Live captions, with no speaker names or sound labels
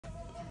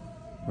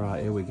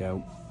Right, here we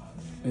go.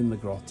 In the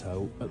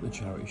grotto, at the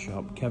charity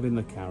shop, Kevin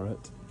the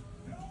Carrot.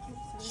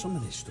 Some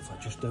of this stuff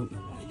I just don't know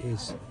what it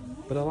is,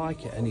 but I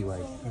like it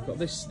anyway. We've got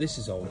this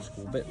is old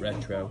school, a bit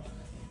retro.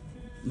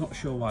 Not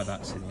sure why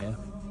that's in here.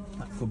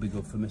 That could be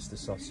good for Mr.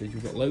 Sausage.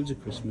 We've got loads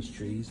of Christmas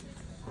trees.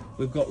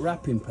 We've got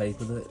wrapping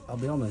paper that, I'll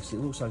be honest, it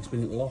looks like it's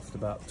been in the loft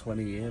about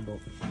 20 years, but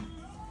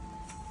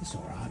it's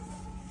alright.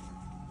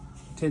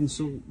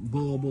 Tinsel,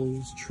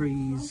 baubles,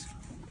 trees,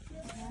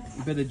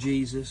 a bit of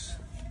Jesus,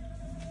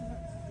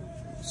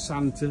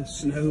 Santa,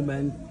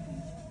 snowmen,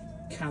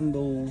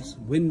 candles,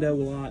 window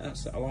light.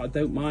 I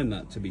don't mind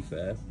that, to be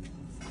fair.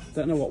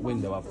 Don't know what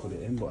window I put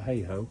it in, but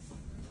hey ho.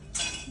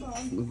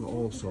 We've got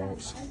all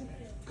sorts.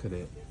 Look at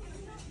it.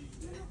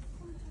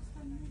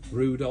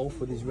 Rudolph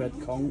with his red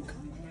conch.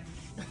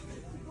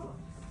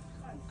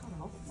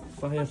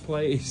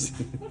 Fireplace.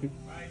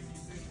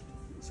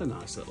 It's a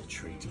nice little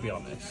tree, to be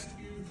honest.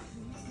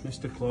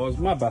 Mr. Claus,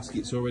 my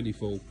basket's already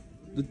full.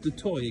 The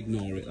toy,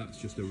 ignore it, that's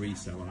just a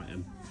resale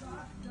item.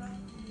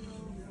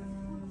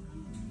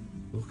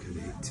 Look at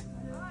it.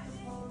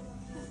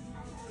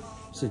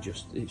 So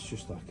it's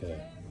just like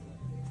a,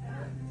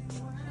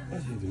 I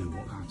don't even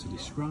know how to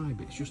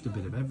describe it. It's just a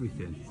bit of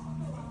everything.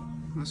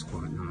 That's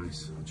quite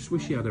nice. I just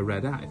wish he had a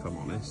red hat, if I'm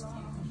honest.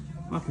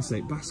 Like I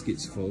say,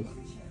 basket's full.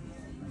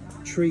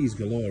 Trees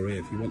galore here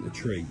if you want a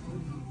tree.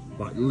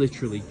 Like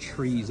literally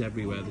trees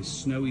everywhere. There's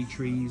snowy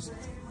trees,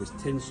 there's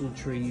tinsel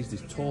trees,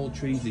 there's tall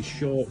trees, there's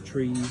short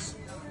trees,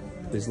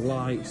 there's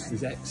lights,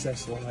 there's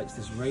excess lights,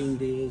 there's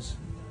reindeers.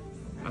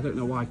 I don't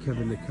know why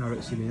Kevin the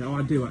Carrot's in here. Oh,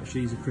 I do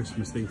actually. He's a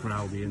Christmas thing for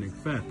Aldi, isn't he?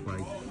 Fair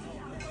play.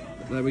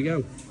 But there we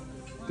go.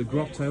 The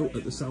grotto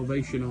at the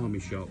Salvation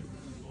Army shop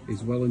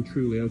is well and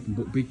truly open,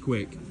 but be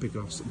quick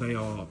because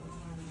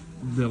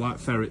they're like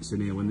ferrets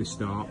in here when they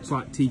start. It's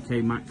like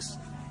TK Maxx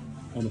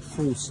on a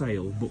full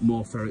sale, but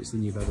more ferrets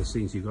than you've ever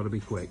seen, so you've got to be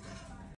quick.